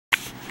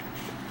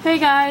Hey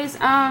guys,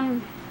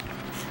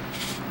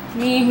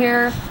 me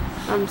here.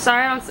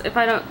 Sorry I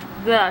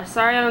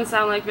don't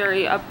sound like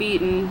very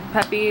upbeat and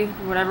peppy,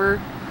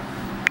 whatever.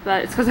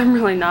 But it's because I'm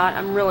really not.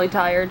 I'm really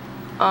tired.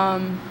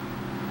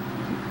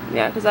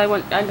 Yeah, because I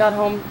got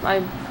home. I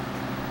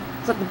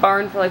was at the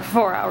barn for like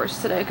 4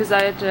 hours today because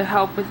I had to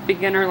help with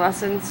beginner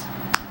lessons.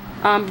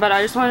 But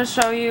I just wanted to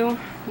show you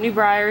new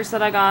Breyers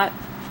that I got.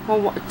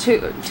 Well,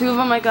 two of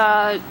them I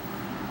got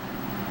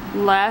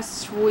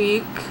last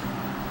week.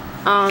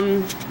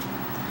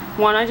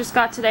 One I just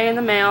got today in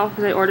the mail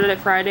because I ordered it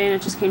Friday and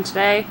it just came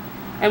today.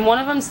 And one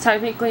of them's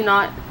technically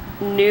not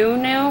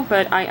new,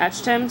 but I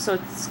etched him, so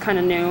it's kind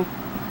of new.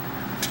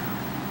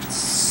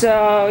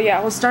 So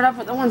yeah, we'll start off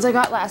with the ones I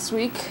got last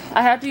week.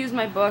 I had to use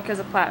my book as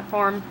a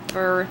platform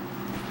for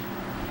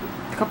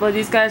a couple of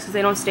these guys because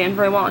they don't stand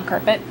very well on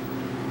carpet.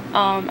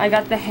 I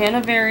got the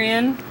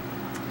Hanoverian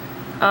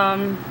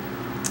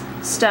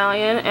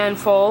Stallion and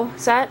Foal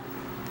set.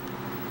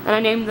 And I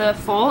named the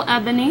Foal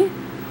Ebony.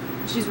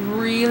 She's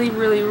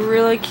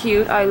really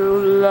cute. I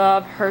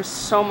love her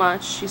so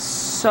much. She's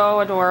so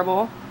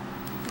adorable.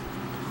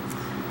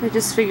 I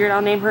just figured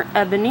I'll name her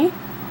Ebony.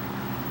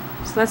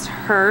 So that's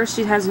her.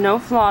 She has no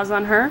flaws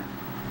on her.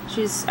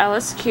 She's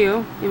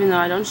LSQ, even though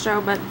I don't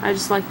show, but I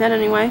just like that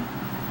anyway.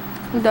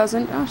 Who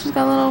doesn't? Oh, she's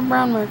got a little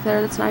brown mark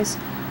there. That's nice.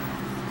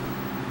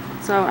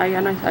 So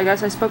I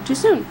guess I spoke too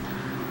soon.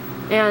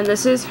 And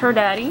this is her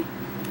daddy.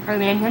 I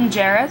named him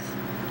Jareth.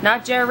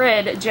 Not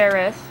Jared,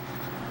 Jareth.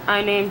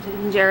 I named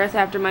him Jareth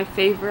after my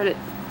favorite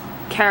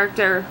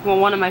character, well,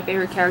 one of my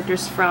favorite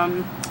characters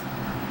from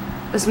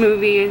this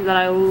movie that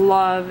I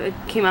love. It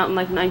came out in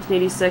like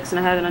 1986 and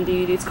I have it on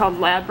DVD. It's called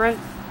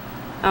Labyrinth.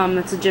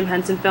 It's a Jim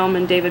Henson film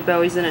and David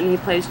Bowie's in it and he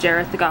plays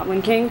Jareth the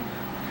Goblin King.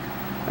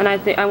 And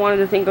I wanted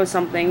to think of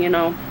something, you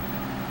know,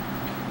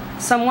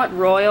 somewhat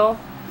royal,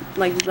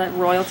 like that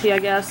royalty, I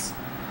guess.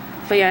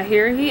 But yeah,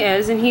 here he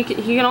is, and he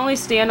can only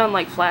stand on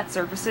like flat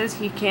surfaces.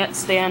 He can't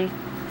stand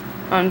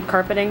on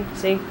carpeting.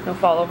 See, he'll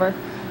fall over.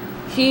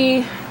 He,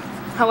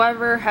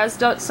 however, has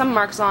some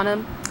marks on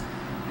him.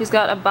 He's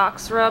got a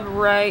box rub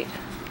right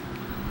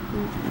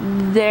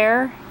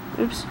there.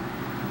 Oops,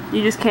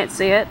 you just can't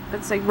see it.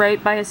 It's like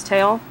right by his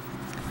tail.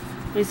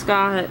 He's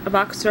got a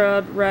box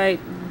rub right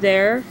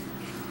there,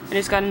 and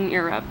he's got an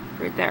ear rub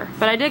right there.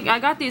 But I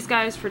got these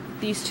guys for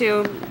these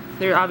two.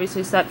 They're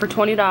obviously set for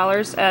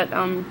 $20 at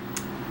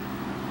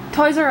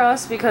Toys R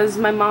Us because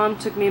my mom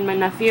took me and my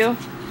nephew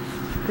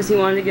because he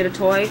wanted to get a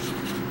toy.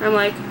 I'm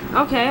like,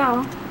 okay,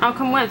 I'll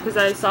come with because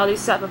I saw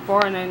these set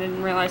before and I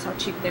didn't realize how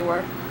cheap they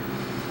were.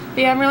 But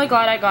yeah, I'm really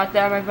glad I got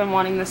them. I've been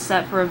wanting this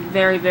set for a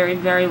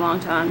very long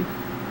time.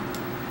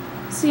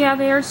 So yeah,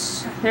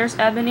 there's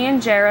Ebony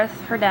and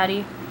Jareth, her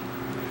daddy.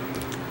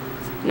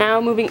 Now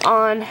moving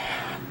on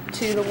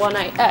to the one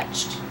I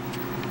etched.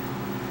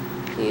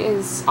 He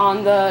is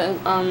on the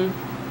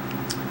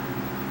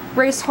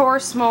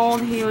racehorse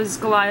mold. He was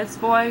Goliath's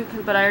boy,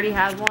 but I already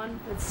had one.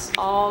 It's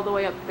all the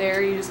way up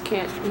there. You just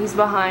can't. He's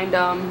behind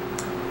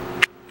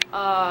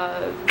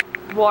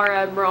War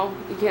Admiral.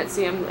 You can't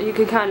see him. You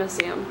can kind of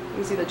see him. You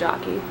can see the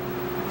jockey.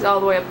 He's all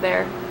the way up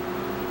there.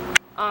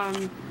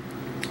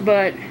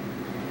 But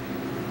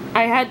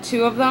I had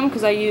two of them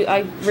because I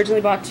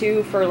originally bought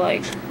two for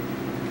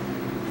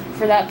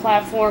that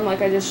platform,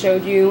 like I just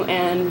showed you,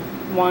 and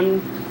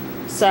one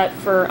set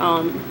for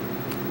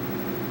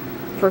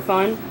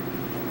fun.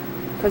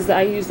 Because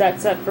I used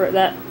that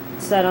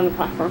set on the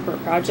platform for a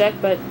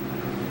project, but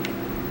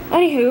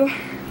anywho,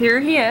 here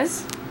he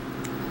is.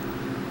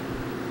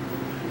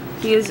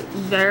 He is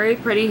very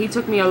pretty. He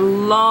took me a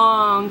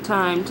long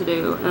time to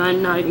do, and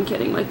I'm not even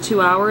kidding, like 2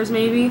 hours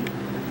maybe,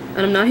 and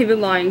I'm not even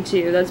lying to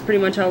you. That's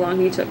pretty much how long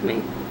he took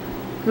me.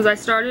 Because I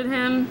started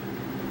him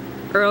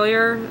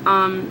earlier.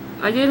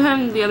 I did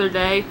him the other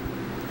day.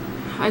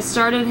 I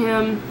started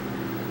him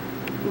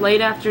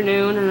late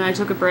afternoon, and then I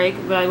took a break,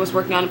 but I was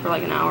working on it for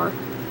like an hour.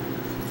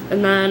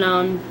 And then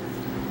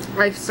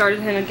I started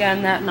him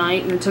again that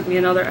night, and it took me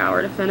another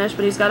hour to finish.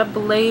 But he's got a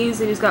blaze,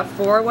 and he's got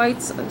 4 white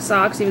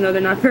socks, even though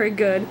they're not very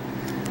good.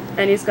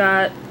 And he's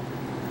got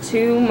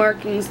 2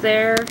 markings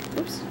there,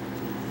 oops,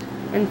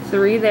 and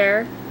 3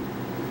 there.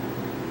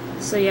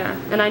 So yeah,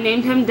 and I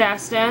named him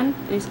Dastan.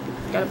 And he's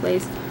got a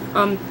blaze.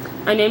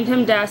 I named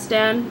him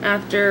Dastan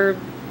after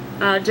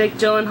Jake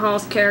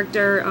Gyllenhaal's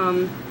character,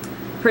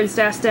 Prince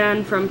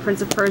Dastan from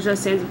Prince of Persia: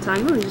 Sands of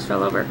Time. Oh, he just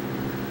fell over.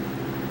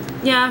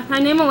 Yeah, I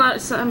name a lot,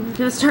 so I'm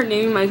gonna start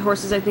naming my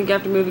horses, I think,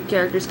 after movie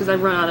characters because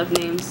I've run out of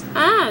names.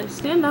 Ah,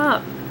 stand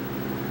up.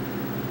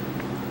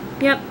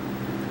 Yep,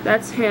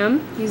 that's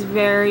him. He's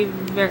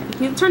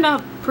he turned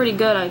out pretty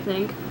good, I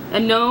think.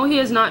 And no, he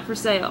is not for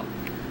sale.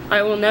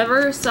 I will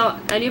never sell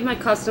any of my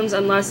customs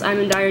unless I'm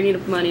in dire need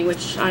of money,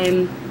 which I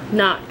am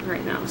not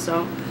right now,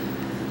 so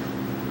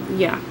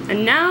yeah.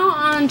 And now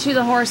on to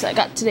the horse I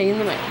got today in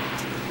the mail.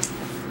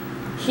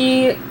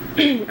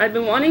 I've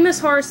been wanting this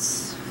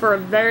horse for a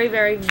very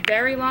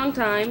long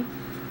time.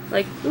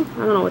 Like, ooh, I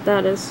don't know what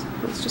that is.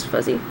 It's just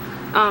fuzzy.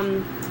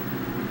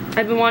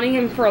 I've been wanting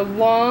him for a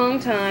long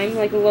time,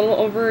 like a little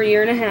over a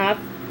year and a half.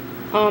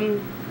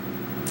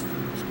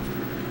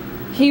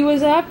 He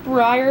was at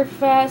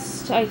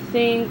Breyers, I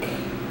think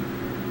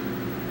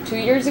 2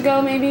 years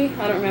ago, maybe.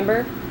 I don't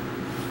remember.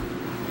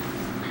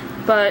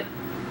 But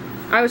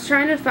I was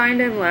trying to find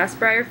him last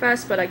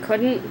Breyers, but I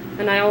couldn't,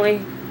 and I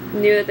only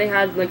knew that they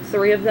had like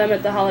 3 of them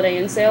at the Holiday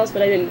Inn sales,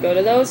 but I didn't go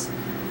to those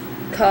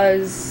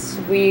because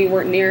we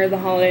weren't near the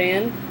Holiday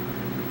Inn.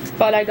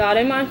 But I got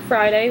him on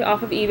Friday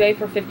off of eBay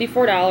for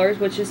 $54,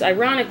 which is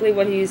ironically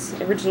what he's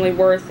originally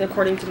worth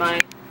according to my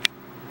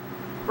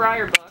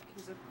Breyer book.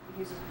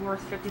 He's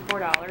worth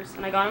 $54,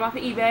 and I got him off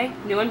of eBay,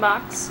 new in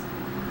box.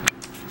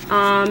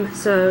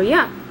 So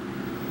yeah,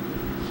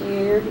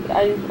 here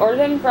I ordered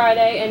him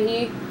Friday, and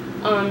he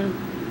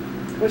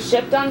was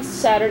shipped on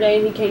Saturday,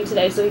 and he came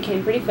today, so he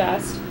came pretty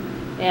fast.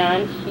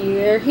 And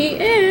here he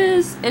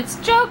is. It's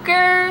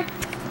Joker.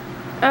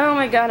 Oh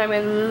my god, I'm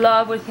in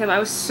love with him. I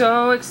was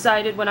so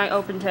excited when I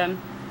opened him,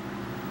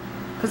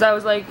 because I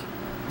was like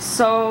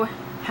so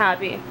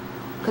happy,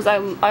 because I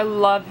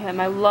love him.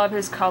 I love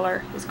his color.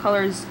 His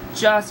color is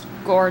just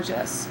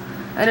gorgeous,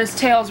 and his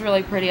tail's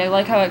really pretty. I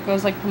like how it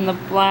goes like from the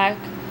black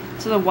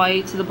to the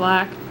white to the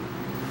black.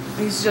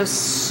 He's just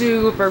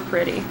super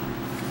pretty.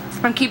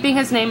 I'm keeping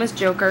his name as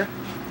Joker,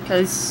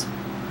 because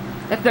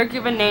if they're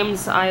given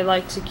names, I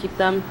like to keep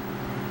them,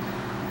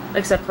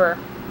 except for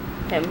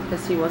him,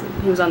 because he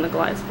was on the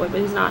Goliath Boy,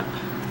 but he's not.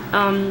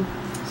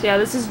 So yeah,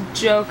 this is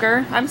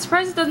Joker. I'm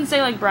surprised it doesn't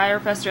say like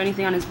Breyerfest or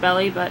anything on his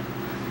belly, but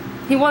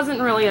he wasn't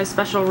really a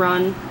special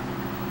run,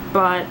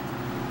 but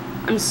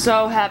I'm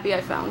so happy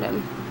I found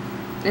him.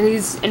 And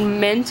he's in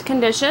mint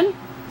condition,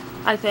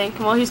 I think.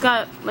 Well, he's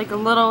got like a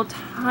little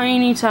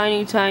tiny,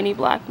 tiny, tiny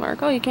black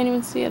mark. Oh, you can't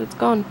even see it. It's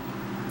gone.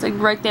 It's like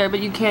right there, but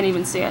you can't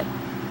even see it.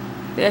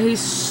 Yeah, he's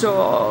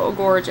so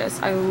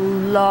gorgeous. I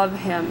love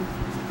him.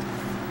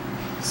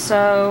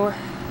 So,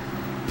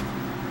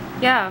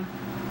 yeah.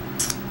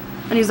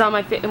 And he's on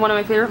one of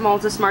my favorite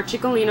molds, the Smart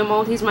Chicolino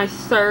mold. He's my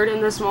 3rd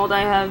in this mold.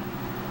 I have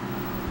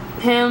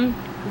him,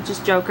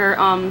 just Joker,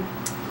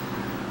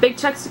 Big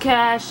Checks to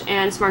Cash,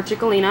 and Smart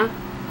Chicolina.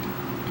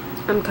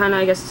 I'm kind of,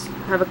 I guess,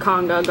 have a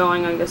conga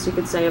going, I guess you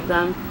could say, of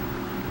them.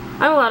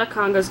 I have a lot of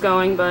congas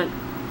going, but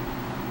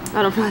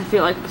I don't really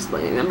feel like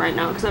explaining them right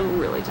now because I'm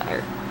really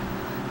tired.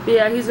 But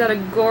yeah, he's got a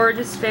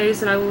gorgeous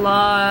face, and I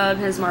love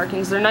his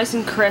markings. They're nice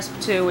and crisp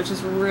too, which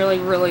is really,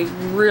 really,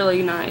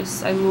 really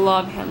nice. I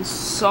love him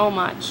so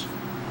much.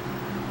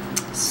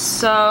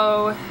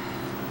 So,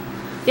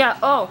 yeah,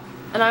 oh,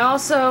 and I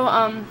also,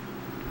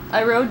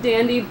 I rode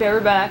Dandy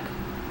bareback,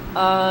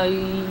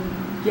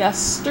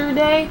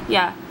 yesterday?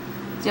 Yeah,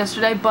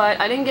 yesterday, but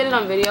I didn't get it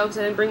on video because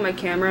I didn't bring my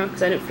camera,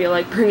 because I didn't feel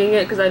like bringing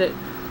it,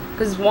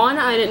 because 1,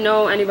 I didn't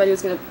know if anybody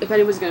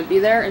was gonna be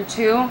there, and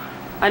 2,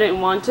 I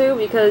didn't want to,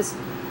 because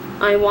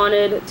I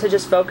wanted to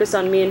just focus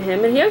on me and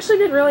him, and he actually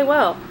did really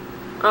well.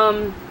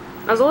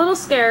 I was a little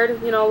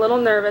scared, you know, a little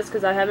nervous,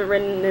 because I haven't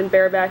ridden in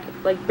bareback,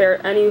 like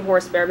any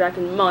horse bareback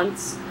in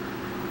months.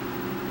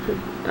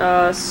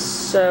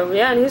 So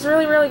yeah, and he's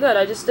really, really good.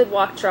 I just did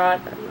walk trot.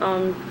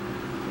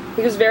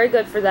 He was very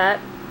good for that.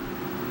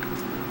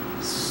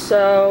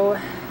 So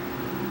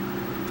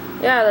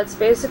yeah, that's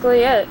basically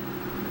it.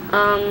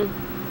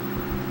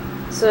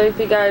 So if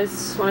you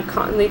guys want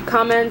to leave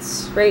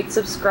comments, rate,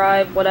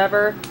 subscribe,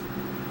 whatever.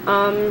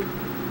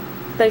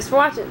 Thanks for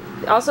watching.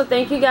 Also,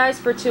 thank you guys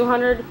for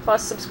 200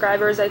 plus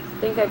subscribers. I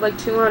think I have like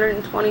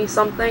 220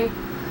 something.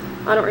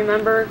 I don't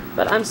remember,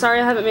 but I'm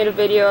sorry I haven't made a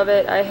video of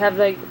it. I have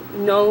like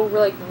no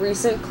like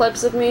recent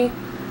clips of me,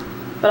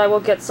 but I will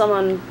get some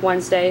on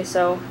Wednesday.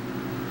 So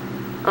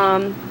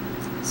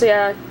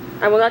yeah,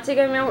 I will not take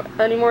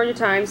any more of your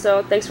time.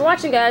 So thanks for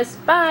watching, guys.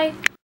 Bye.